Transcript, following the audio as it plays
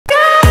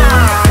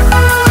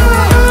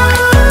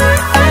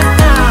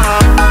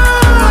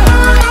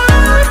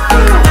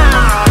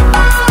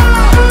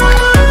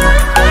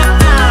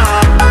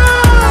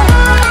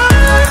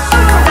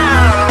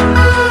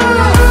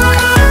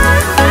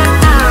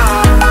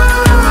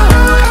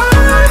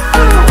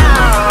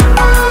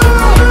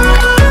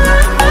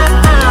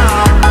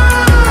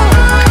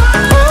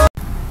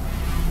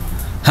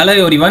Hello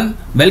everyone,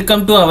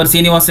 welcome to our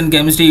Srinivasan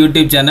Chemistry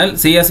YouTube channel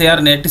CSIR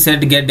NET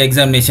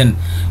EXAMINATION.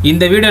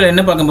 இந்த வீடியோல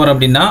என்ன பார்க்க போறோம்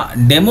அப்படினா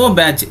டெமோ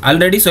பேட்ச்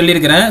ஆல்ரெடி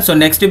சொல்லியிருக்கேன். சோ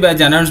நெக்ஸ்ட்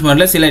பேட்ச்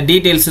அனௌன்ஸ்மென்ட்ல சில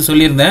டீடைல்ஸ்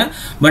சொல்லியிருந்தேன்.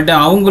 பட்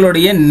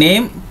அவங்களுடைய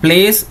நேம்,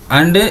 பிளேஸ்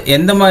அண்ட்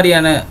எந்த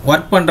மாதிரியான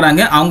வர்க்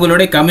பண்றாங்க,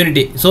 அவங்களுடைய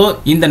கம்யூனிட்டி. சோ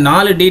இந்த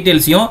நாலு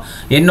டீடைல்ஸையும்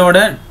என்னோட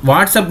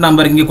வாட்ஸ்அப்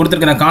நம்பர் இங்க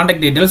கொடுத்திருக்கிற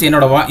கான்டாக்ட் டீடைல்ஸ்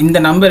என்னோட இந்த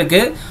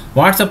நம்பருக்கு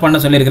வாட்ஸ்அப் பண்ண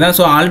சொல்லியிருக்கிறேன்.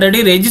 ஸோ ஆல்ரெடி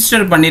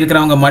ரெஜிஸ்டர்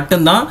பண்ணியிருக்கிறவங்க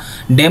மட்டும்தான்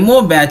டெமோ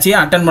பேட்சை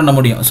அட்டன் பண்ண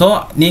முடியும். ஸோ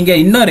நீங்கள்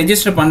இன்னும்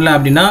ரெஜிஸ்டர் பண்ணல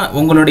அப்படின்னா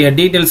உங்களுடைய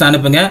டீட்டெயில்ஸ்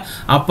அனுப்புங்க.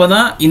 அப்போ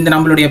தான் இந்த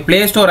நம்மளுடைய ப்ளே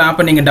ஸ்டோர்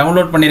ஆப்பை நீங்கள்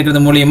டவுன்லோட்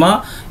பண்ணியிருக்கிறது மூலிமா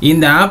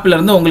இந்த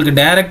ஆப்லேருந்து உங்களுக்கு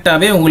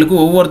டைரெக்டாகவே உங்களுக்கு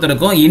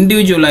ஒவ்வொருத்தருக்கும்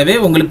இண்டிவிஜுவலாகவே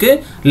உங்களுக்கு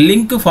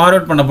லிங்க்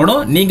ஃபார்வர்ட்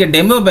பண்ணப்படும். நீங்கள்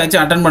டெமோ பேட்சை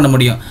அட்டன் பண்ண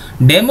முடியும்.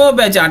 டெமோ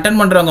பேட்ச் அட்டன்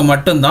பண்ணுறவங்க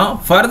மட்டும்தான்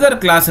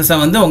ஃபர்தர் கிளாஸஸை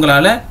வந்து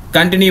உங்களால்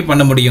கண்டினியூ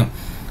பண்ண முடியும்.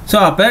 ஸோ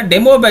அப்போ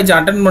டெமோ பேட்ச்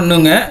அட்டன்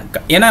பண்ணுங்க.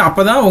 ஏன்னா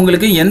அப்போ தான்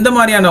உங்களுக்கு எந்த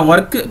மாதிரியான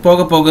ஒர்க்கு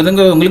போக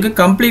போகுதுங்கிறது உங்களுக்கு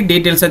கம்ப்ளீட்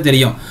டீட்டெயில்ஸாக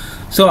தெரியும்.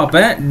 ஸோ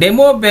அப்போ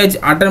டெமோ பேட்ச்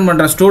அட்டன்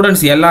பண்ணுற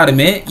ஸ்டூடெண்ட்ஸ்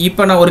எல்லாருமே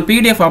இப்போ நான் ஒரு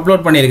பிடிஎஃப்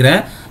அப்லோட்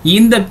பண்ணியிருக்கிறேன்.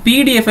 இந்த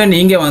பிடிஎஃபை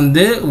நீங்கள்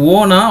வந்து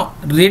ஓனாக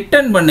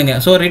ரிட்டன்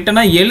பண்ணுங்கள். ஸோ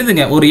ரிட்டனாக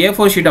எழுதுங்க. ஒரு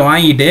A4 ஷீட்டை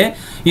வாங்கிட்டு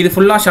இது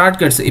ஃபுல்லாக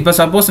ஷார்ட்கட்ஸ். இப்போ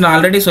சப்போஸ் நான்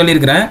ஆல்ரெடி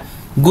சொல்லியிருக்கிறேன்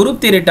குரூப்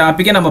தியரி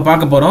டாப்பிக்கை நம்ம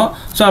பார்க்க போகிறோம்.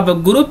 ஸோ அப்போ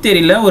குரூப்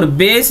தியரியில் ஒரு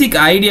பேசிக்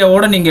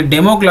ஐடியாவோட நீங்கள்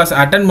டெமோ கிளாஸ்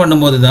அட்டன்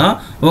பண்ணும்போது தான்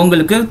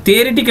உங்களுக்கு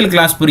தியரிட்டிக்கல்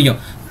கிளாஸ் புரியும்.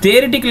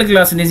 தியரிட்டிக்கல்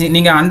கிளாஸ்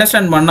நீங்கள்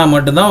அண்டர்ஸ்டாண்ட் பண்ணால்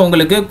மட்டும்தான்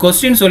உங்களுக்கு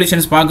கொஸ்டின்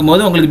சொல்யூஷன்ஸ்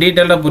பார்க்கும்போது உங்களுக்கு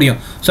டீட்டெயிலாக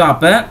புரியும். ஸோ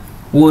அப்போ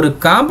ஒரு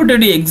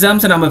காம்படிட்டிவ்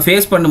எக்ஸாம்ஸை நம்ம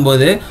ஃபேஸ்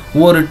பண்ணும்போது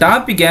ஒரு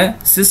டாப்பிக்கை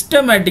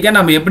சிஸ்டமேட்டிக்காக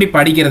நம்ம எப்படி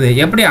படிக்கிறது,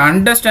 எப்படி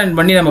அண்டர்ஸ்டாண்ட்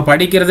பண்ணி நம்ம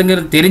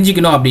படிக்கிறதுங்கிறது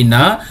தெரிஞ்சுக்கணும்.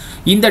 அப்படின்னா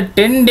இந்த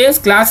 10 days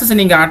கிளாஸஸ்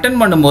நீங்கள் அட்டன்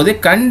பண்ணும்போது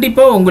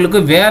கண்டிப்பாக உங்களுக்கு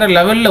வேறு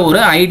லெவலில் ஒரு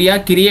ஐடியா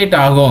கிரியேட்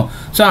ஆகும்.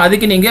 ஸோ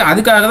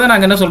அதுக்காக தான்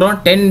நாங்கள் என்ன சொல்கிறோம்,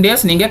 10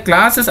 days நீங்கள்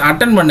கிளாஸஸ்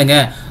அட்டன்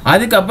பண்ணுங்கள்,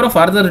 அதுக்கப்புறம்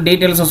ஃபர்தர்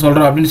டீட்டெயில்ஸை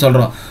சொல்கிறோம் அப்படின்னு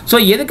சொல்கிறோம். ஸோ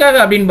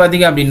எதுக்காக அப்படின்னு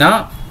பார்த்தீங்க அப்படின்னா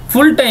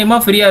ஃபுல்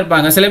டைமாக ஃப்ரீயாக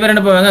இருப்பாங்க. சில பேர்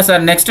என்ன பண்ணுவாங்க,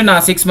 சார் நெக்ஸ்ட்டு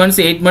நான் 6 months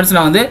 8 months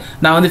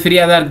நான் வந்து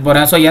ஃப்ரீயாக தான் இருக்க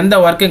போகிறேன், ஸோ எந்த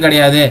ஒர்க்கும்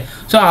கிடையாது.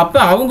 ஸோ அப்போ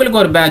அவங்களுக்கு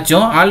ஒரு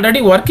பேட்சும் ஆல்ரெடி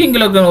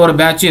ஒர்க்கிங்களுக்கு ஒரு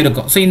பேட்சும்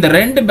இருக்கும். ஸோ இந்த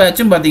 2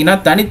 பேட்சும் பார்த்தீங்கன்னா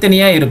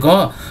தனித்தனியாக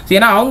இருக்கும்.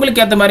 ஏன்னா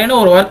அவங்களுக்கு ஏற்ற மாதிரியான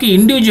ஒரு ஒர்க்கு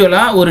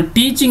இண்டிவிஜுவலாக ஒரு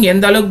டீச்சிங்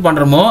எந்த அளவுக்கு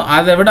பண்ணுறோமோ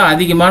அதை விட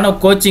அதிகமான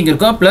கோச்சிங்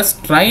இருக்கும், ப்ளஸ்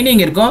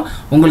ட்ரைனிங் இருக்கும்.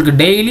 உங்களுக்கு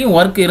டெய்லியும்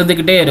ஒர்க்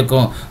இருந்துக்கிட்டே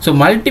இருக்கும். ஸோ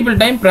மல்டிபிள்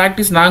டைம்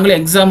ப்ராக்டிஸ் நாங்களே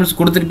எக்ஸாம்பிள்ஸ்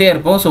கொடுத்துக்கிட்டே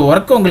இருப்போம். ஸோ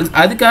ஒர்க்கு உங்களுக்கு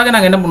அதுக்காக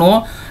நாங்கள் என்ன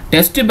பண்ணுவோம்,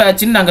 டெஸ்ட்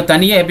பேட்ச்னு நாங்கள்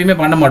தனியாக எப்பயுமே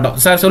பண்ண மாட்டோம்.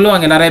 சார்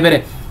சொல்லுவாங்க நிறைய பேர்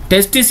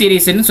டெஸ்ட்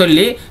சீரீஸ்ன்னு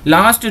சொல்லி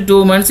லாஸ்ட் 2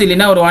 months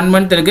இல்லைன்னா ஒரு 1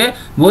 month இருக்கு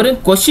ஒரு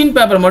கொஷின்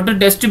பேப்பர் மட்டும்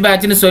டெஸ்ட்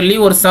பேட்ச்னு சொல்லி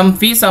ஒரு சம்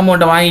ஃபீஸ்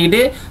அமௌண்ட்டை வாங்கிட்டு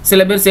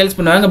சில பேர் சேல்ஸ்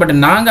பண்ணுவாங்க. பட்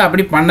நாங்கள்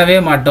அப்படி பண்ணவே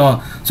மாட்டோம்.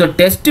 ஸோ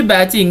டெஸ்ட்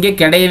பேட்ச் இங்கே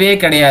கிடையவே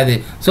கிடையாது.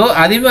 ஸோ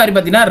அதே மாதிரி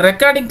பார்த்தீங்கன்னா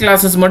ரெக்கார்டிங்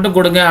கிளாஸஸ் மட்டும்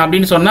கொடுங்க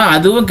அப்படின்னு சொன்னால்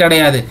அதுவும்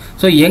கிடையாது.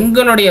 ஸோ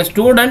எங்களுடைய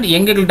ஸ்டூடெண்ட்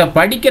எங்கள்கிட்ட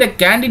படிக்கிற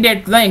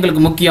கேண்டிடேட் தான்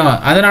எங்களுக்கு முக்கியம்.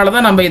 அதனால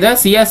தான் நம்ம இதை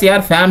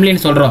CSIR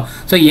ஃபேமிலின்னு சொல்கிறோம்.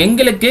 ஸோ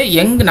எங்களுக்கு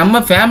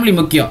நம்ம ஃபேமிலி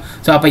முக்கியம்.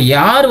 ஸோ அப்போ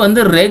யார்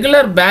வந்து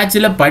ரெகுலர்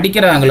பேட்சில்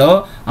படிக்கிறாங்களோ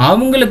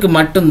அவங்களுக்கு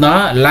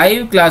மட்டும்தான்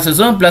லைவ்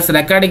கிளாஸஸும் ப்ளஸ்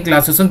ரெக்கார்டிங்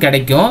கிளாஸஸும்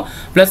கிடைக்கும்.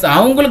 ப்ளஸ்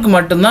அவங்களுக்கு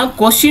மட்டும்தான்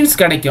கொஷின்ஸ்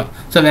கிடைக்கும்.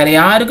 ஸோ வேறு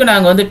யாருக்கும்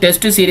நாங்கள் வந்து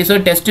டெஸ்ட் சீரீஸோ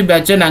டெஸ்ட்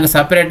பேட்சோ நாங்கள்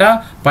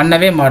செப்பரேட்டாக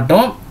பண்ணவே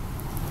மாட்டோம்.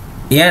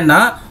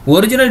 ஏன்னா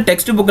ஒரிஜினல்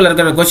டெக்ஸ்ட் புக்கில்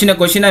இருக்கிற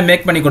கொஷினாக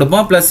மேக் பண்ணி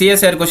கொடுப்போம். Plus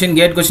CSIR question,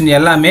 gate question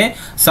எல்லாமே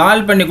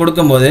சால்வ் பண்ணி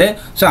கொடுக்கும்போது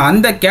ஸோ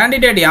அந்த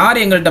கேண்டிடேட் யார்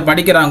எங்கள்கிட்ட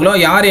படிக்கிறாங்களோ,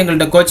 யார்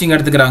எங்கள்கிட்ட கோச்சிங்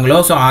எடுத்துக்கிறாங்களோ,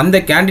 ஸோ அந்த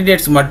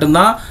கேண்டிடேட்ஸ்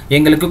மட்டும்தான்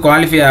எங்களுக்கு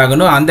குவாலிஃபை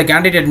ஆகணும். அந்த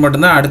கேண்டிடேட்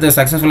மட்டும்தான் அடுத்து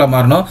சக்ஸஸ்ஃபுல்லாக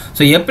மாறணும்.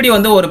 ஸோ எப்படி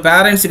வந்து ஒரு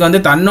பேரண்ட்ஸுக்கு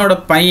வந்து தன்னோட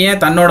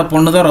பையன் தன்னோட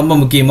பொண்ணு தான் ரொம்ப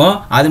முக்கியமோ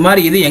அது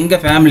மாதிரி இது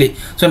எங்கள் ஃபேமிலி.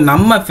 ஸோ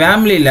நம்ம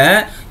ஃபேமிலியில்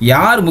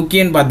யார்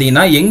முக்கியம்னு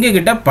பார்த்தீங்கன்னா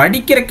எங்ககிட்ட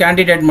படிக்கிற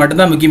கேண்டிடேட்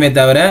மட்டும்தான் முக்கியமே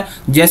தவிர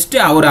ஜஸ்ட்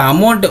ஒரு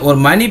அமௌண்ட் ஒரு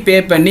மணி பே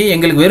பண்ணி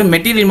எங்களுக்கு வெறும்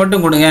மெட்டீரியல்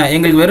மட்டும் கொடுங்க,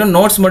 எங்களுக்கு வெறும்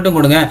நோட்ஸ் மட்டும்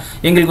கொடுங்க,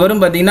 எங்களுக்கு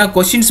வெறும் பார்த்தீங்கன்னா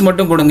கொஷின்ஸ்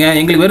மட்டும் கொடுங்க,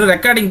 எங்களுக்கு வெறும்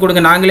ரெக்கார்டிங்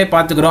கொடுங்க, நாங்களே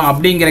பார்த்துக்கிறோம்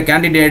அப்படிங்கிற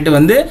கேண்டிடேட்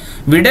வந்து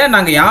விட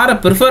நாங்கள் யாரை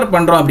ப்ரிஃபர்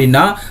பண்ணுறோம்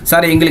அப்படின்னா,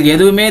 சார் எங்களுக்கு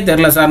எதுவுமே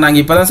தெரில சார்,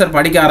 நாங்கள் இப்போ தான் சார்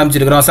படிக்க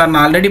ஆரம்பிச்சிருக்கிறோம் சார்,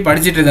 நான் ஆல்ரெடி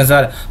படிச்சுட்டு இருக்கேன்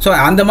சார். ஸோ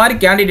அந்த மாதிரி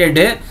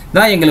கேண்டிடேட்டு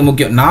தான் எங்களுக்கு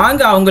முக்கியம்.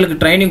 நாங்கள் அவங்களுக்கு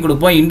ட்ரைனிங்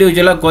கொடுப்போம்,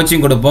 இண்டிவிஜுவலாக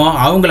கோச்சிங் கொடுப்போம்,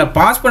 அவங்கள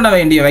பாஸ் பண்ண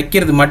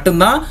வைக்கிறது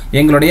மட்டும்தான்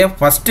எங்களுடைய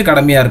ஃபஸ்ட்டு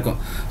கடமையாக இருக்கும்.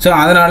 ஸோ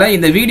அதனால்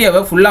இந்த வீடியோவை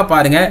ஃபுல்லாக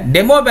பாருங்கள்.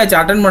 டெமோ பேட்ச்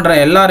அட்டன் பண்ணுற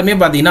எல்லாருமே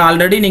பார்த்தீங்கன்னா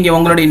ஆல்ரெடி நீங்கள்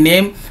உங்களுடைய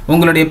நேம்,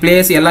 உங்களுடைய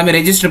பிளேஸ் எல்லாமே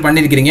ரெஜிஸ்டர்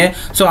பண்ணியிருக்கிறீங்க.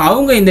 ஸோ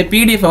அவங்க இந்த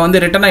பிடிஎஃபை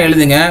வந்து ரிட்டனாக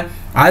எழுதுங்க.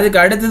 அதுக்கு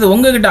அடுத்தது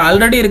உங்ககிட்ட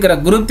ஆல்ரெடி இருக்கிற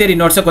குரூப் தியரி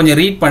நோட்ஸை கொஞ்சம்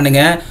ரீட்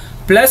பண்ணுங்கள்.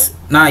 ப்ளஸ்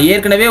நான்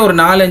ஏற்கனவே ஒரு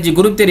 4-5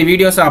 குரூப் தியரி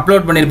வீடியோஸை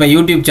அப்லோட் பண்ணியிருப்பேன்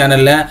யூடியூப்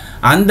சேனலில்.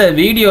 அந்த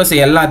வீடியோஸை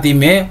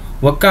எல்லாத்தையுமே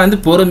உட்காந்து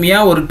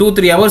பொறுமையாக ஒரு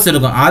 2-3 hours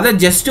இருக்கும். அதை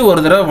ஜஸ்ட்டு ஒரு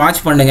தடவை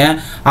வாட்ச் பண்ணுங்கள்.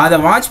 அதை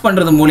வாட்ச்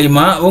பண்ணுறது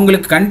மூலிமா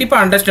உங்களுக்கு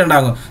கண்டிப்பாக அண்டர்ஸ்டாண்ட்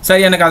ஆகும்.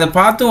 சார் எனக்கு அதை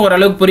பார்த்தும்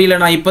ஓரளவுக்கு புரியல,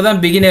 நான் இப்போ தான்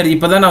பிகினர்,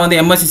 இப்போ தான் நான் வந்து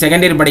MSc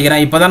செகண்ட் இயர்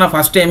படிக்கிறேன், இப்போ தான் நான்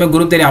ஃபஸ்ட் டைமே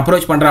குரூப் தியரி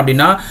அப்ரோச் பண்ணுறேன்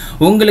அப்படின்னா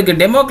உங்களுக்கு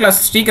டெமோ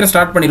கிளாஸ் சீக்கிரம்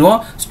ஸ்டார்ட் பண்ணிடுவோம்.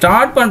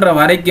 ஸ்டார்ட் பண்ணுற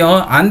வரைக்கும்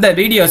அந்த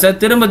வீடியோஸை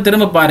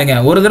திரும்ப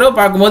பாருங்கள். ஒரு தடவை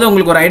பார்க்கும்போது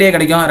உங்களுக்கு ஒரு ஐடியா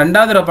கிடைக்கும்,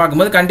 2வது தடவை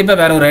பார்க்கும்போது கண்டிப்பாக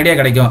வேறு ஒரு ஐடியா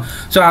கிடைக்கும்.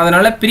 ஸோ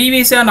அதனால்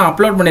ப்ரீவியஸாக நான்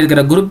அப்லோட்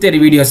பண்ணியிருக்கிற குரூப்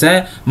தியரி வீடியோஸை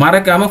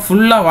மறக்காமல்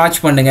ஃபுல்லாக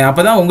வாட்ச் பண்ணுங்கள்.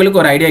 அப்போ தான்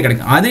உங்களுக்கு ஒரு ஐடியா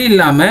கிடைக்கும். அது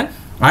இல்லாமல்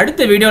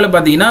அடுத்த வீடியோவில்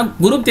பார்த்தீங்கன்னா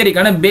குரூப்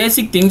தியரிக்கான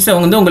பேசிக் திங்ஸை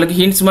வந்து உங்களுக்கு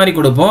ஹிண்ட்ஸ் மாதிரி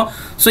கொடுப்போம்.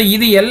 ஸோ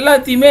இது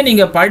எல்லாத்தையுமே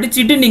நீங்கள்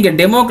படிச்சுட்டு நீங்கள்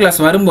டெமோ கிளாஸ்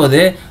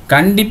வரும்போது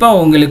கண்டிப்பாக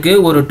உங்களுக்கு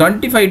ஒரு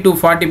 25 to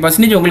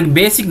 40% உங்களுக்கு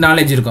பேசிக்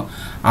நாலேஜ் இருக்கும்.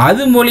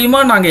 அது மூலிமா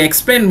நாங்கள்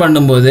எக்ஸ்பிளைன்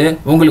பண்ணும்போது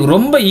உங்களுக்கு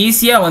ரொம்ப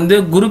ஈஸியாக வந்து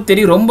குரூப்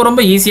தியரி ரொம்ப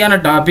ஈஸியான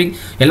டாபிக்.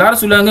 எல்லாரும்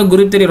சொல்லுவாங்க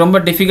குரூப் தியரி ரொம்ப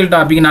டிஃபிகல்ட்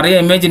டாபிக், நிறைய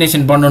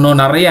இமேஜினேஷன் பண்ணணும்,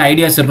 நிறைய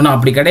ஐடியாஸ் இருக்கணும்.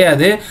 அப்படி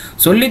கிடையாது.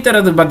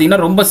 சொல்லித்தரது பார்த்தீங்கன்னா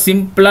ரொம்ப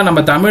சிம்பிளாக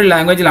நம்ம தமிழ்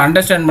லாங்குவேஜில்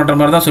அண்டர்ஸ்டாண்ட் பண்ணுற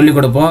மாதிரி தான் சொல்லிக்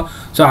கொடுப்போம்.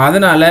 ஸோ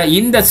அதனால்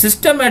இந்த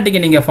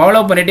சிஸ்டமேட்டிக்கை நீங்கள்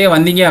ஃபாலோ பண்ணிகிட்டே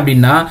வந்தீங்க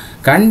அப்படின்னா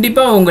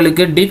கண்டிப்பாக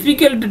உங்களுக்கு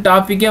டிஃபிகல்ட்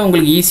டாப்பிக்கே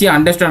உங்களுக்கு ஈஸியாக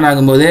அண்டர்ஸ்டாண்ட்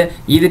ஆகும்போது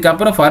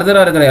இதுக்கப்புறம்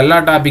ஃபர்தராக இருக்கிற எல்லா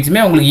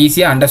டாபிக்ஸுமே உங்களுக்கு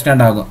ஈஸியாக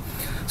அண்டர்ஸ்டாண்ட் ஆகும்.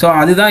 ஸோ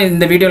அதுதான்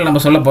இந்த வீடியோவில்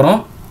நம்ம சொல்ல போகிறோம்.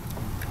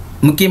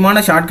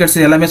 முக்கியமான ஷார்ட்கட்ஸ்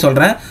எல்லாமே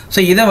சொல்கிறேன். ஸோ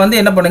இதை வந்து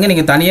என்ன பண்ணுங்கள்,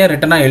 நீங்கள் தனியாக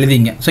ரிட்டனாக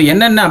எழுதிங்க. ஸோ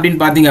என்னென்ன அப்படின்னு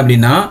பார்த்தீங்க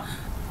அப்படின்னா,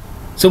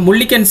 ஸோ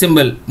முல்லிக்கன்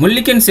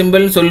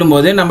சிம்பிள்னு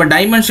சொல்லும்போது நம்ம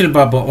டைமென்ஷனல்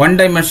பார்ப்போம். 1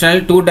 dimensional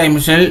 2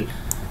 dimensional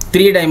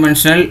 3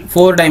 dimensional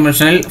 4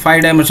 dimensional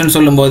 5 dimensional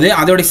சொல்லும்போது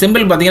அதோடைய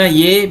சிம்பிள் பார்த்தீங்கன்னா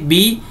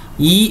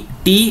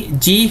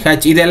ABETGH.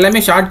 இது எல்லாமே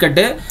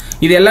ஷார்ட்கட்டு.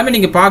 இது எல்லாமே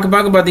நீங்கள்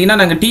பார்த்தீங்கன்னா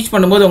நாங்கள் டீச்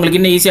பண்ணும்போது உங்களுக்கு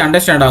இன்னும் ஈஸியாக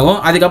அண்டர்ஸ்டாண்ட் ஆகும்.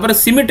 அதுக்கப்புறம்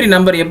சிமிட்ரி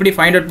நம்பர் எப்படி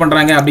ஃபைண்ட் அவுட்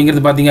பண்ணுறாங்க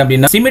அப்படிங்கிறது பார்த்தீங்க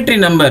அப்படின்னா, symmetry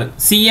number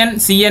CN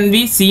CNV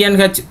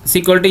CNH =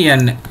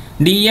 N,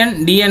 DN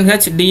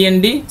DNH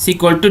DND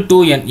 =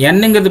 2N.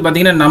 என்னங்கிறது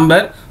பார்த்தீங்கன்னா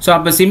நம்பர். ஸோ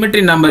அப்போ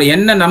சிமிட்ரி நம்பர்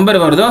என்ன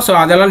நம்பர் வருதோ ஸோ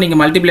அதெல்லாம்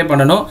நீங்கள் மல்டிப்ளை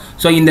பண்ணணும்.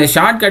 ஸோ இந்த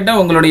ஷார்ட்கட்டை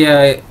உங்களுடைய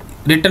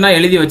ரிட்டனாக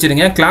எழுதி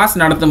வச்சுருங்க. கிளாஸ்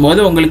நடத்தும் போது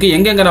உங்களுக்கு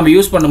எங்கெங்கே நம்ம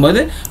யூஸ் பண்ணும்போது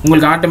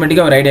உங்களுக்கு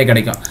ஆட்டோமேட்டிக்காக ஒரு ஐடியா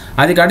கிடைக்கும்.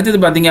 அதுக்கு அடுத்தது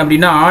பார்த்தீங்க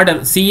அப்படின்னா order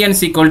CN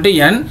 =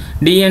 N,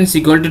 DN =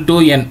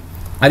 2N.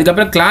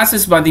 அதுக்கப்புறம்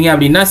கிளாஸஸ் பார்த்தீங்க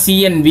அப்படின்னா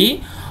CNV.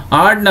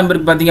 ஆட்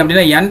நம்பருக்கு பார்த்தீங்க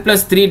அப்படின்னா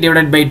n+3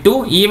 / 2,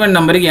 ஈவன்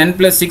நம்பருக்கு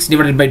n+6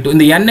 / 2.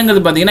 இந்த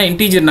என்னங்கிறது பார்த்தீங்கன்னா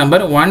இன்டீஜர்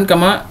நம்பர் 1,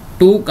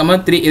 2,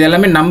 3 இது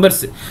எல்லாமே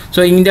நம்பர்ஸ்.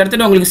 ஸோ இந்த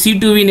இடத்துல உங்களுக்கு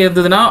C2Vன்னு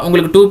இருந்ததுன்னா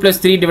உங்களுக்கு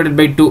 2+3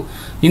 / 2.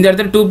 இந்த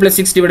இடத்துல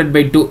 2+6 /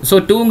 2. So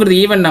 2ங்கிறது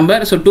even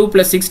number. So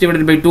 2+6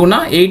 / 2னா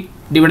 8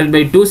 /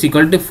 2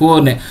 =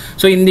 4.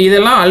 So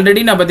இதெல்லாம்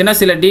ஆல்ரெடி நான் பார்த்தீங்கன்னா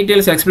சில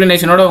டீட்டெயில்ஸ்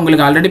எக்ஸ்ப்ளனேஷனோட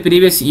உங்களுக்கு ஆல்ரெடி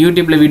ப்ரீவியஸ்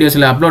யூடியூப்ல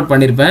வீடியோஸில் அப்லோட்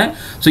பண்ணியிருப்பேன்.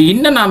 ஸோ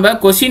இன்னும் நம்ம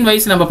கொஸ்டின்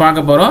வைஸ் நம்ம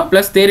பார்க்க போகிறோம்.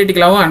 ப்ளஸ்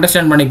தியரிட்டிக்கலாகவும்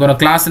அண்டர்ஸ்டாண்ட் பண்ணி போகிறோம்.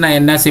 கிளாஸ்னா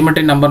என்ன,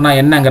 சிமெட்ரி நம்பர்னா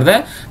என்னங்கிறத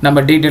நம்ம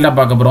டீட்டெயிலாக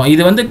பார்க்க போகிறோம்.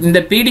 இது வந்து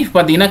இந்த PDF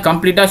பார்த்தீங்கன்னா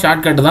கம்ப்ளீட்டாக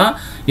ஷார்ட்கட் தான்.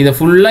 இதை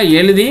ஃபுல்லாக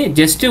எழுதி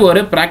ஜஸ்ட்டு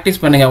ஒரு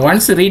ப்ராக்டிஸ் பண்ணுங்கள்.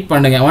 ஒன்ஸ் ரீட்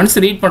பண்ணுங்கள். ஒன்ஸ்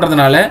ரீட்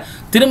பண்ணுறதுனால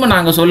திரும்ப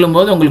நாங்கள்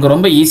சொல்லும்போது உங்களுக்கு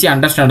ரொம்ப ஈஸியாக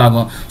அண்டர்ஸ்டாண்ட்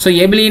ஆகும். ஸோ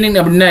எபிலியன்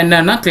அப்படின்னா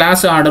என்னென்னா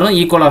கிளாஸ் ஆர்டரும்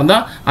ஈக்குவலாக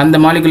இருந்தால் அந்த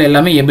மாலிகுல்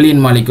எல்லாமே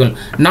எபிலியன் மாலிகுல்.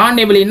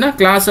 நான் எபிலியன்னா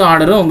கிளாஸ்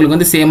ஆர்டரும் உங்களுக்கு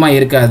வந்து சேமாக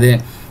இருக்காது.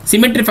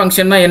 சிமெட்ரி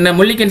ஃபங்க்ஷன்னா என்ன,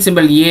 முல்லிக்கன்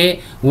சிம்பிள்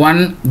A1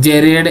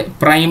 ஜெரேட்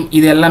பிரைம்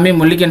இது எல்லாமே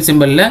முல்லிக்கன்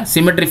சிம்பிளில்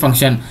சிமெட்ரி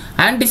ஃபங்க்ஷன்.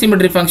 ஆன்டி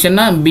சிமெட்ரி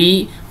ஃபங்க்ஷன்னா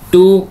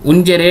B2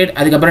 உன்ஜெரேட்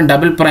அதுக்கப்புறம்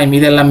டபுள் பிரைம்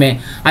இது எல்லாமே.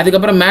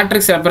 அதுக்கப்புறம்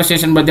மேட்ரிக்ஸ்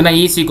ரெப்ரசன்டேஷன் பார்த்தீங்கன்னா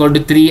E =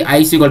 3,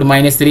 I =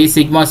 -3,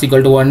 sigma =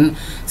 1,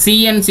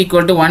 CN =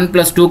 1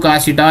 + 2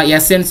 cos θ,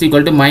 SN =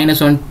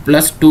 -1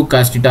 + 2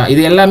 cos θ.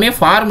 இது எல்லாமே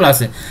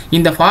ஃபார்முலாஸ்.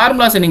 இந்த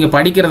ஃபார்முலாஸை நீங்கள்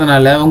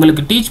படிக்கிறதுனால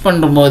உங்களுக்கு டீச்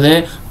பண்ணும்போது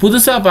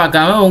புதுசாக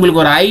பார்க்காம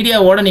உங்களுக்கு ஒரு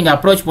ஐடியாவோட நீங்கள்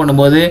அப்ரோச்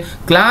பண்ணும்போது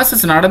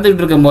கிளாஸஸ்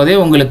நடந்துகிட்டு இருக்கும் போதே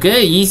உங்களுக்கு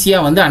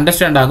ஈஸியாக வந்து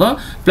அண்டர்ஸ்டாண்ட் ஆகும்.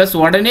 ப்ளஸ்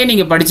உடனே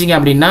நீங்கள் படிச்சிங்க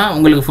அப்படின்னா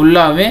உங்களுக்கு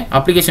ஃபுல்லாகவே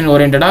அப்ளிகேஷன்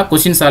ஓரியன்டாக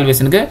கொஸ்டின்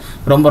சால்வேஷனுக்கு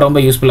ரொம்ப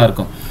யூஸ்ஃபுல்லாக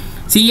இருக்கும்.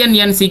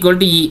 CNN =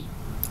 E,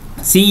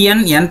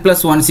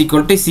 CNN+1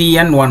 =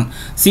 CN1,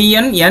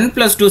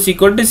 CNN+2 =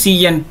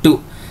 CN2,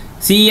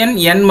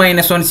 CNN-1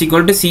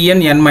 =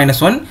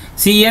 CNN-1,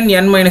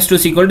 CNN-2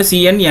 =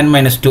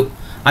 CNN-2.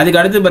 அதுக்கு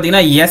அடுத்து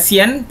பார்த்தீங்கன்னா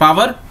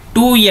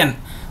SN⁴2n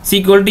 =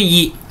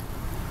 E,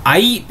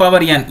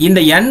 I⁴n. இந்த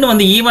n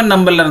வந்து ஈவன்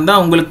நம்பர்ல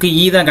இருந்தால் உங்களுக்கு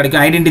E தான்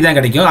கிடைக்கும், ஐடென்டி தான்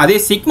கிடைக்கும். அதே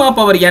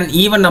σ⁴n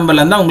ஈவன்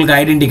நம்பர்ல இருந்தால் உங்களுக்கு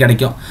ஐடென்டி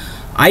கிடைக்கும்.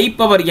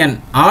 I⁴n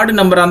ஆட்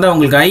நம்பராக இருந்தால்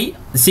உங்களுக்கு I,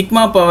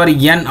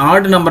 σ⁴n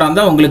ஆட் நம்பராக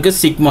இருந்தால் உங்களுக்கு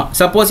சிக்மா.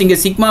 சப்போஸ் இங்கே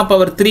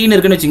σ⁴3ன்னு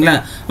இருக்குன்னு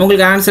வச்சுங்களேன்,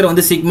 உங்களுக்கு ஆன்சர்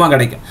வந்து சிக்மா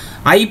கிடைக்கும்.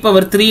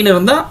 I⁴3ன்னு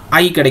இருந்தால்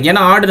I கிடைக்கும்,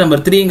 ஏன்னா ஆடு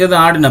நம்பர் 3ங்கிறது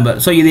ஆடு நம்பர்.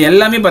 ஸோ இது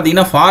எல்லாமே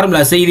பார்த்தீங்கன்னா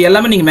ஃபார்முலாஸ். இது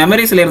எல்லாமே நீங்கள்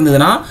மெமரிஸில்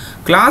இருந்ததுன்னா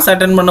கிளாஸ்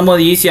அட்டன்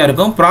பண்ணும்போது ஈஸியாக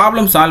இருக்கும்,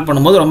 ப்ராப்ளம் சால்வ்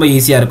பண்ணும்போது ரொம்ப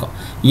ஈஸியாக இருக்கும்.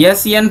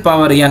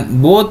 SN⁴n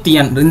போத்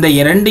n இந்த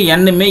 2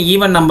 எண்ணுமே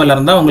ஈவன் நம்பரில்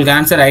இருந்தால் உங்களுக்கு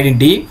answer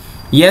identity.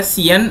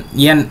 SN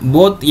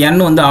both n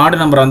வந்து ஆடு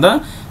நம்பராக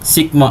இருந்தால்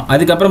சிக்மா.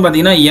 அதுக்கப்புறம்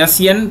பார்த்தீங்கன்னா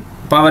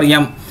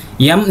SN⁴m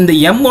இந்த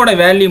எம்மோட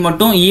வேல்யூ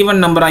மட்டும் ஈவன்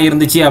நம்பராக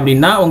இருந்துச்சு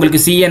அப்படின்னா உங்களுக்கு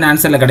CN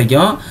ஆன்சரில்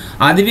கிடைக்கும்.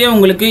 அதுவே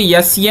உங்களுக்கு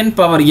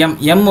SN⁴m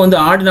எம் வந்து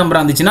ஆடு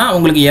நம்பராக இருந்துச்சுன்னா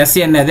உங்களுக்கு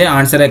SN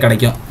ஆன்சரே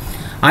கிடைக்கும்.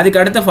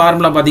 அதுக்கு அடுத்த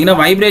ஃபார்முலா பார்த்தீங்கன்னா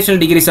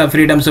வைப்ரேஷனல் டிகிரிஸ் ஆஃப்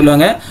ஃப்ரீடம்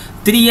சொல்லுவாங்க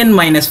 3n -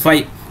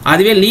 5.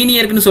 அதுவே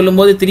லீனியர்க்குன்னு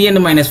சொல்லும்போது 3n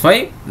 -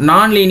 5,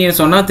 நான் லீனியர்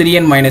சொன்னால்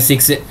 3n -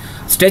 6.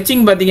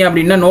 ஸ்ட்ரெச்சிங் பார்த்தீங்க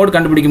அப்படின்னா நோட்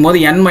கண்டுபிடிக்கும் போது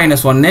n -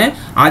 1.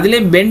 அதிலே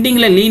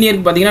பெண்டிங்கில்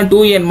லீனியருக்கு பார்த்தீங்கன்னா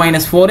 2n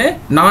 - 4,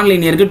 நான்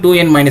லீனியருக்கு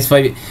 2n -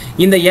 5.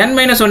 இந்த n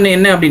 - 1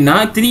 என்ன அப்படின்னா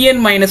 3n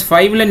 -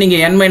 5ல்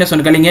நீங்கள் n -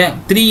 1 கழிங்க,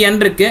 3n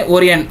இருக்கு,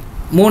 ஒரு n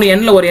 3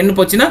 nல ஒரு n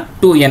போச்சுன்னா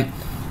 2n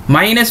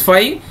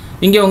 -5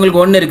 இங்கே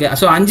உங்களுக்கு 1 இருக்குது.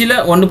 ஸோ 5ல்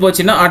 1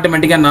 போச்சுன்னா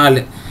ஆட்டோமேட்டிக்காக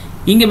 4.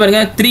 இங்கே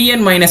பாருங்கள்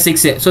 3n -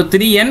 6. ஸோ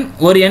 3n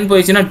ஒரு n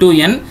போயிடுச்சுன்னா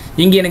 2n.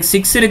 இங்கே எனக்கு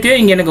 6 இருக்குது,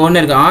 இங்கே எனக்கு 1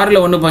 இருக்குது. 6ல்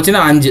 1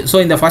 போச்சுன்னா 5. ஸோ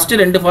இந்த ஃபஸ்ட்டு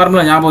 2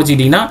 ஃபார்முலா ஞாபகம்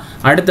வச்சுக்கிட்டிங்கன்னா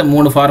அடுத்த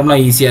 3 ஃபார்முலா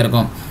ஈஸியாக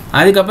இருக்கும்.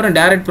 அதுக்கப்புறம்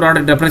டைரக்ட்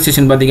ப்ராடக்ட்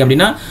ரெப்ரசன்டேஷன் பார்த்தீங்க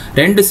அப்படின்னா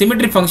ரெண்டு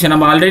சிமெட்ரி ஃபங்க்ஷன்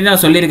நம்ம ஆல்ரெடி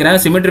நான் சொல்லியிருக்கிறேன்.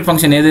 சிமெட்ரி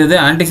ஃபங்க்ஷன் எது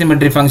ஆன்டி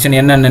சிமெட்ரி ஃபங்க்ஷன்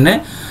என்னென்னு.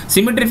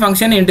 Symmetry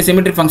function into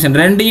symmetry function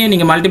ரெண்டையும்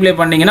நீங்கள் மல்டிப்ளை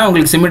பண்ணிங்கன்னா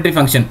உங்களுக்கு symmetry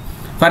function.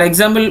 For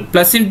example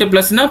plus into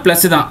ப்ளஸ்னா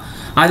plus தான்.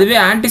 அதுவே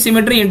anti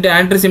symmetry into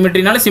anti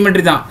சிமெட்ரினால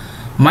symmetry தான்.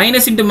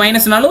 மைனஸ் இன்ட்டு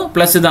மைனஸ்னாலும்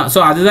ப்ளஸ் தான். ஸோ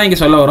அதுதான் இங்கே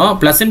சொல்ல வரும்.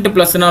 ப்ளஸ் இன்ட்டு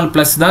ப்ளஸ்னாலும்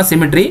ப்ளஸ் தான்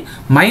சிமெட்ரி,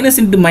 மைனஸ்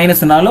இன்ட்டு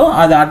மைனஸ்னாலும்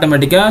அது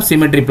ஆட்டோமேட்டிக்காக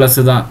சிமெட்ரி ப்ளஸ்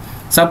தான்.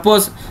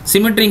 சப்போஸ்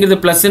சிமெட்ரிங்கிறது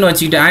ப்ளஸ்ன்னு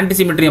வச்சுக்கிட்டு anti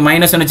சிமெட்ரியை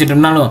மைனஸ்ன்னு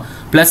வச்சுட்டோம்னாலும்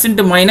plus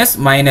into minus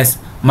minus,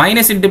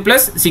 minus into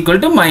plus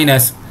equal to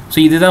minus. So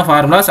இதுதான்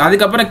ஃபார்முலாஸ்.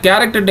 அதுக்கப்புறம்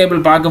கேரக்டர் டேபிள்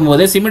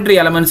பார்க்கும்போது சிமெட்ரி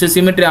எலமெண்ட்ஸு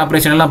சிமெட்ரி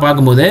ஆப்ரேஷன் எல்லாம்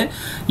பார்க்கும்போது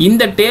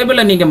இந்த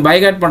டேபிளை நீங்கள்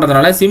பைகாட்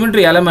பண்ணுறதுனால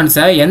சிமெட்ரி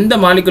எலமெண்ட்ஸை எந்த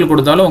மாலிகுல்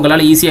கொடுத்தாலும்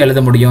உங்களால் ஈஸியாக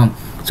எழுத முடியும்.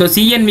 ஸோ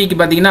சிஎன்விக்கு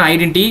பார்த்தீங்கன்னா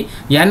identity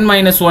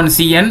n-1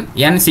 CN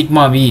n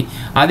sigma we.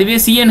 அதுவே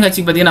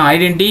சிஎன்ஹெச்சுக்கு பார்த்தீங்கன்னா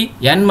identity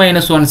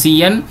n-1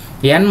 CN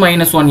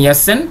n-1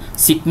 SN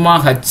sigma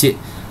H.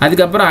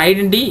 அதுக்கப்புறம்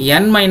identity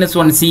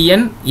n-1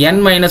 CN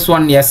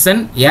n-1 SN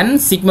n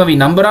sigma we,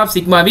 number of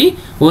sigma we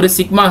ஒரு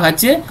sigma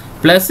H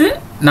plus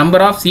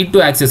number of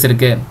C2 access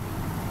இருக்குது.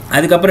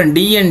 அதுக்கப்புறம்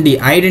DND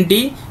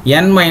identity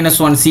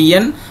n-1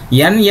 CN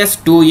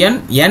ns2n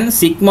n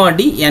sigma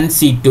D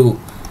nc2.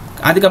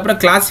 அதுக்கப்புறம்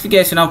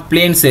classification of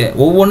பிளேன்ஸு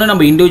ஒவ்வொன்றும்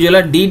நம்ம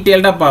இண்டிவிஜுவலாக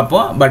டீட்டெயில்டாக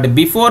பார்ப்போம். பட்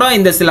பிஃபோராக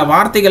இந்த சில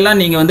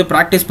வார்த்தைகள்லாம் நீங்கள் வந்து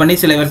ப்ராக்டிஸ் பண்ணி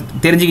சில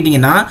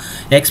தெரிஞ்சுக்கிட்டிங்கன்னா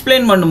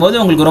எக்ஸ்பிளைன் பண்ணும்போது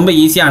உங்களுக்கு ரொம்ப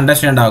ஈஸியாக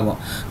அண்டர்ஸ்டாண்ட் ஆகும்.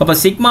 அப்போ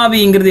சிக்மா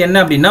விங்கிறது என்ன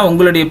அப்படின்னா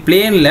உங்களுடைய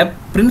பிளேனில்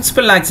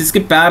பிரின்சிபல்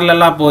ஆக்சிஸ்க்கு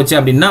பேரலாக போச்சு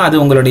அப்படின்னா அது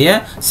உங்களுடைய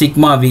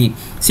சிக்மா வி.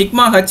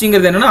 சிக்மா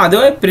ஹச்சுங்கிறது என்னென்னா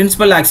அதுவே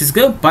பிரின்சிபல்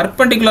ஆக்சிஸ்க்கு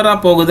பர்பண்டிகுலராக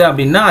போகுது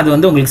அப்படின்னா அது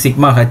வந்து உங்களுக்கு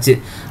சிக்மா ஹச்.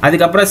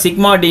 அதுக்கப்புறம்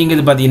சிக்மா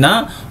டிங்கிறது பார்த்தீங்கன்னா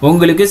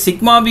உங்களுக்கு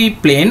sigma we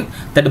plane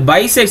that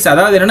bisects,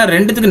 அதாவது என்னென்னா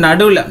ரெண்டுத்துக்கு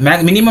நடுவில்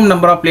மினிமம்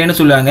நம்பர் ஆஃப் பிளேன்னு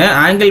சொல்லுவாங்க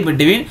angle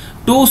between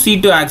 2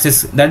 C2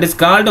 access, that is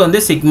called வந்து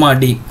சிக்மா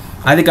டி.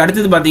 அதுக்கு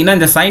அடுத்தது பார்த்தீங்கன்னா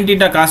இந்த சைன்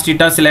டீட்டா காஸ்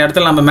டீட்டா சில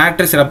இடத்துல நம்ம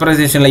மேட்ரிக்ஸ்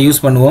ரெப்ரசன்டேஷனில் யூஸ்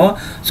பண்ணுவோம்.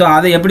 ஸோ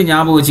அதை எப்படி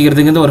ஞாபகம்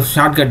வச்சுக்கிறதுக்கு ஒரு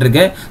ஷார்ட்கட்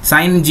இருக்குது.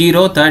 சைன்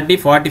 0 30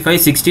 45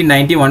 60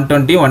 90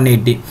 120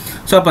 180.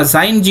 ஸோ அப்போ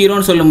சைன்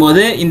 0ன்னு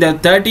சொல்லும்போது இந்த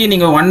 30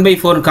 நீங்கள்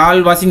 1/4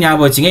 கால்வாசி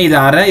ஞாபகம் வச்சிங்க. இது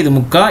அரை, இது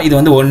முக்கா, இது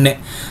வந்து 1.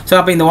 ஸோ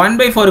அப்போ இந்த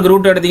 1/4க்கு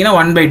ரூட் எடுத்திங்கன்னா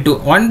 1/2,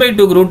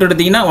 1/2க்கு ரூட்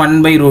எடுத்திங்கன்னா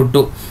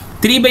 1/√2,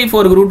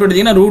 3/4க்கு ரூட்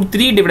எடுத்திங்கன்னா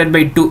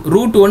 √3/2,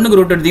 ரூட் 1க்கு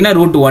ரூட் எடுத்திங்கன்னா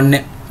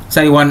 √1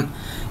 சரி 1.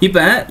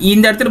 இப்போ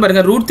இந்த இடத்துல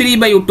பாருங்கள்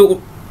 √3/2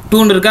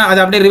 இருக்கா, அது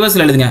அப்படியே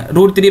ரிவர்ஸில் எழுதுங்க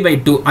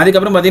 √3/2.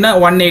 அதுக்கப்புறம் பார்த்தீங்கன்னா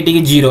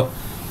 180க்கு 0.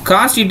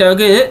 காஸ்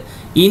டீட்டாவுக்கு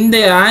இந்த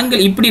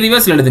ஆங்கிள் இப்படி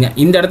ரிவர்ஸில் எழுதுங்க.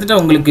 இந்த இடத்துல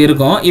உங்களுக்கு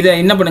இருக்கும். இதை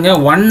என்ன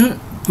பண்ணுங்கள்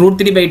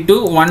 1√3/2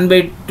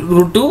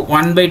 1/√2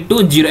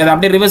 1/2 0. அதை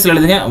அப்படியே ரிவர்ஸில்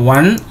எழுதுங்க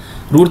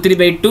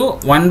 1√3/2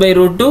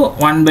 1/√2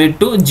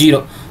 1/2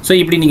 0. ஸோ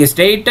இப்படி நீங்கள்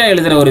ஸ்ட்ரெயிட்டாக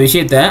எழுதுகிற ஒரு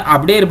விஷயத்தை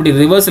அப்படியே இப்படி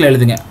ரிவர்ஸில்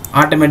எழுதுங்க.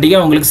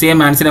 ஆட்டோமேட்டிக்காக உங்களுக்கு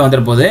சேம் ஆன்சரே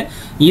வந்துட போகுது.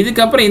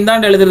 இதுக்கப்புறம்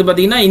இந்தாண்டு எழுதுறது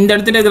பார்த்தீங்கன்னா இந்த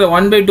இடத்துல இருக்கிற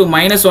 1/2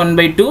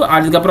 -1/2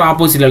 அதுக்கப்புறம்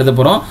ஆப்போசிட் எழுத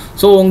போகிறோம்.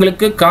 ஸோ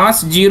உங்களுக்கு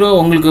காஸ் 0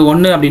 உங்களுக்கு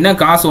 1 அப்படின்னா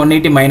காஸ்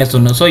 180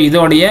 -1. ஸோ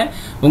இதோடைய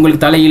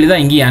உங்களுக்கு தலைகீழ்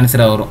தான் இங்கேயும்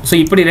ஆன்சராக வரும். ஸோ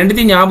இப்படி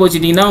ரெண்டுத்தையும் ஞாபகம்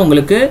வச்சுட்டிங்கன்னா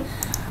உங்களுக்கு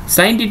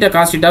சைன் டீட்டா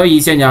காஸ் டீட்டாவே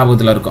ஈஸியாக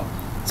ஞாபகத்தில் இருக்கும்.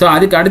 ஸோ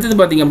அதுக்கு அடுத்தது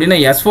பார்த்திங்க அப்படின்னா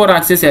S4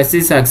 ஆக்சிஸ்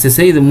S6 ஆக்சிஸ்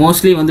இது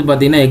மோஸ்ட்லி வந்து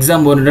பார்த்திங்கன்னா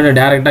எக்ஸாம் ஓரியன்டட்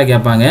டேரெக்டாக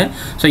கேட்பாங்க.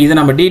 ஸோ இது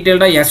நம்ம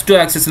டீட்டெயில்டாக S2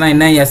 ஆக்சிஸ்னால்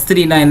என்ன,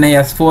 S3னா என்ன,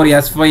 S4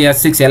 S5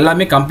 S6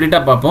 எல்லாமே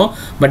கம்ப்ளீட்டாக பார்ப்போம்.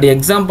 பட்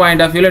எக்ஸாம்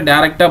பாயிண்ட் ஆஃப் வியூவில்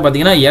டேரெக்டாக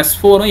பார்த்திங்கன்னா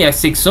S4ம்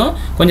S6ம்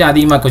கொஞ்சம்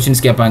அதிகமாக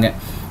கொஷின்ஸ் கேட்பாங்க.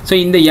 ஸோ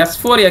இந்த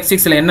S4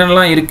 S6ல்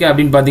என்னென்னலாம் இருக்குது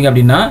அப்படின்னு பார்த்திங்க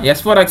அப்படின்னா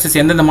S4 ஆக்சிஸ்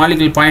எந்தெந்த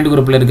மாலிகுல் பாயிண்ட்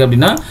குரூப்பில் இருக்குது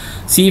அப்படின்னா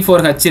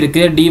C4H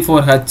இருக்குது,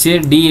 D4H,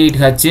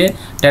 D8H,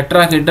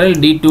 tetrahedral,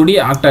 D2D,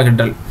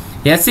 octahedral.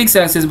 S6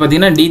 axis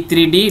பார்த்தீங்கன்னா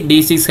D3D,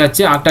 D6H,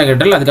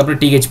 ஆக்டாஹெட்ரல், அதுக்கப்புறம்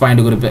TH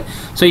பாயிண்ட் குரூப்.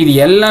 ஸோ இது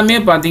எல்லாமே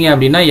பார்த்தீங்க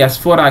அப்படின்னா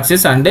S4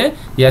 axis and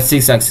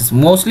S6 axis.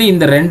 Mostly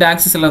இந்த ரெண்டு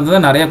ஆக்சிஸில் இருந்து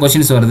தான் நிறையா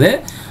கொஷின்ஸ் வருது.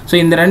 ஸோ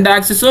இந்த ரெண்டு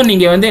ஆக்சிஸும்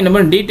நீங்கள் வந்து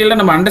என்ன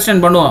டீட்டெயிலாக நம்ம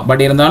அண்டர்ஸ்டாண்ட் பண்ணுவோம்.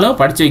 பட் இருந்தாலும்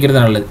படித்து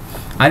வைக்கிறது நல்லது.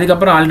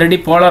 அதுக்கப்புறம் ஆல்ரெடி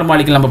போலார்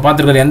மாலிகுல் நம்ம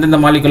பார்த்துருக்கோம். எந்தெந்த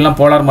மாலிகுல்லாம்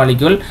போலார்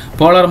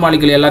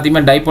மாலிகுல்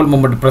எல்லாத்தையுமே டைபோல்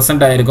மூமெண்ட்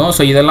ப்ரெசென்ட் ஆகிருக்கும்.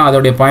 ஸோ இதெல்லாம்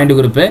அதோடைய பாயிண்ட்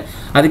குரூப்பு.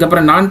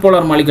 அதுக்கப்புறம் நான்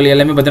போலார் மாலிகுல்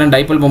எல்லாமே பார்த்தீங்கன்னா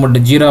டைபோல் மூமெண்ட்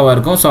 0வாக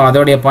இருக்கும். ஸோ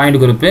அதோடைய பாயிண்ட்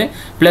குரூப்பு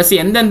ப்ளஸ்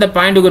எந்தெந்த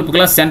பாயிண்ட்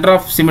குரூப்புக்கெல்லாம் சென்டர்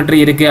ஆஃப் சிமெட்ரி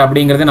இருக்குது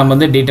அப்படிங்கிறத நம்ம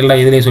வந்து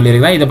டீட்டெயிலாக இதிலே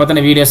சொல்லியிருக்கிறேன். இதை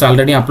பற்றின வீடியோஸ்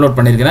ஆல்ரெடி அப்லோட்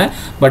பண்ணியிருக்கிறேன்.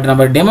 பட்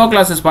நம்ம டெமோ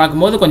கிளாஸஸ்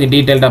பார்க்கும்போது கொஞ்சம்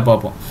டீட்டெயில்டாக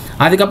பார்ப்போம்.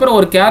 அதுக்கப்புறம்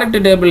ஒரு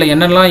கேரக்டர் டேபிளில்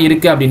என்னெல்லாம்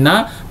இருக்குது அப்படின்னா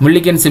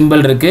முல்லிகன்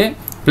சிம்பிள்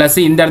இருக்குது. ப்ளஸ்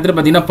இந்த இடத்துல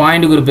பார்த்தீங்கன்னா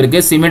பாயிண்ட் குரூப்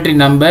இருக்குது, symmetry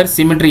number,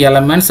 symmetry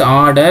elements,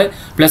 order,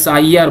 plus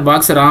IR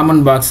box,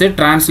 Raman box,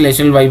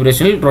 translational,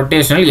 vibrational,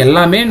 rotational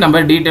எல்லாமே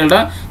நம்ம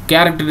டீட்டெயில்டாக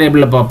கேரக்டர்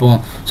டேபிளில் பார்ப்போம்.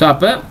 ஸோ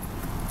அப்போ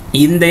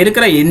இந்த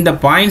இருக்கிற இந்த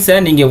பாயிண்ட்ஸை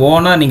நீங்கள்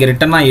ஓனாக நீங்கள்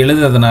ரிட்டனாக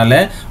எழுதுறதுனால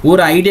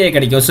ஒரு ஐடியா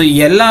கிடைக்கும். ஸோ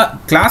எல்லா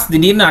கிளாஸ்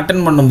திடீர்னு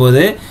அட்டன்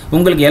பண்ணும்போது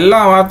உங்களுக்கு எல்லா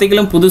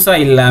வார்த்தைகளும்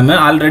புதுசாக இல்லாமல்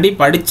ஆல்ரெடி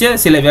படித்த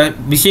சில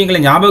விஷயங்களை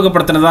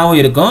ஞாபகப்படுத்துனதாகவும்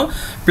இருக்கும்.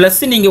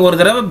 ப்ளஸ் நீங்கள் ஒரு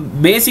தடவை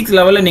பேசிக்ஸ்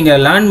லெவலில்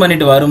நீங்கள் லேர்ன்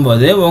பண்ணிட்டு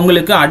வரும்போது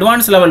உங்களுக்கு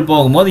அட்வான்ஸ் லெவல்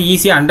போகும்போது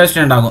ஈஸியாக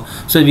அண்டர்ஸ்டாண்ட் ஆகும்.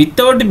 ஸோ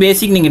வித்தவுட்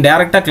பேசிக் நீங்கள்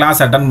டேரெக்டாக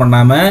கிளாஸ் அட்டன்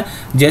பண்ணாமல்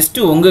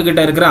ஜஸ்ட்டு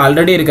உங்ககிட்ட இருக்கிற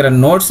ஆல்ரெடி இருக்கிற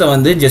நோட்ஸை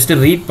வந்து ஜஸ்ட்டு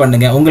ரீட்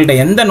பண்ணுங்கள். உங்கள்கிட்ட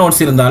எந்த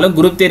நோட்ஸ் இருந்தாலும்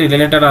குரூப் தியரி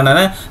ரிலேட்டடான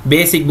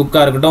பேசிக்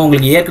புக்காக இருக்கட்டும், இருக்கட்டும்,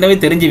 உங்களுக்கு ஏற்கனவே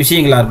தெரிஞ்ச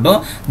விஷயங்களாக இருக்கட்டும்,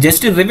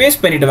 ஜஸ்ட்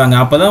ரிவைஸ் பண்ணிட்டு வாங்க.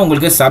 அப்போ தான்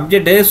உங்களுக்கு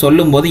சப்ஜெக்ட்டு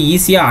சொல்லும்போது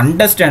ஈஸியாக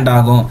அண்டர்ஸ்டாண்ட்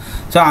ஆகும்.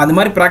 ஸோ அது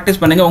மாதிரி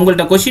ப்ராக்டிஸ் பண்ணுங்கள்.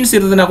 உங்கள்கிட்ட கொஷின்ஸ்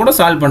இருந்ததுன்னா கூட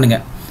சால்வ்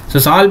பண்ணுங்கள். ஸோ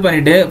சால்வ்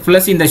பண்ணிவிட்டு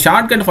ப்ளஸ் இந்த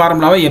ஷார்ட்கட்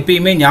ஃபார்முலாவை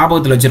எப்பயுமே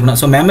ஞாபகத்தில் வச்சுருக்கணும்.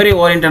 ஸோ மெமரி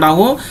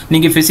ஓரியன்டாகவும்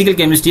நீங்கள் ஃபிசிக்கல்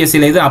கெமிஸ்ட்ரியை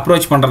சில இது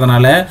அப்ரோச்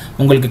பண்ணுறதுனால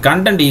உங்களுக்கு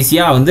கண்டென்ட்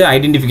ஈஸியாக வந்து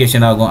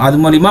ஐடென்டிஃபிகேஷன் ஆகும். அது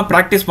மூலிமா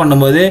ப்ராக்டிஸ்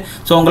பண்ணும்போது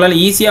ஸோ உங்களால்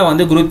ஈஸியாக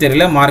வந்து குரூப்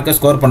தேர்வில் மார்க்கை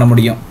ஸ்கோர் பண்ண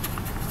முடியும்.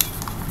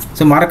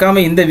 ஸோ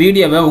மறக்காமல் இந்த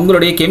வீடியோவை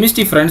உங்களுடைய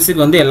கெமிஸ்ட்ரி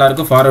ஃப்ரெண்ட்ஸுக்கு வந்து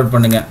எல்லாருக்கும் ஃபார்வர்ட்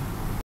பண்ணுங்கள்.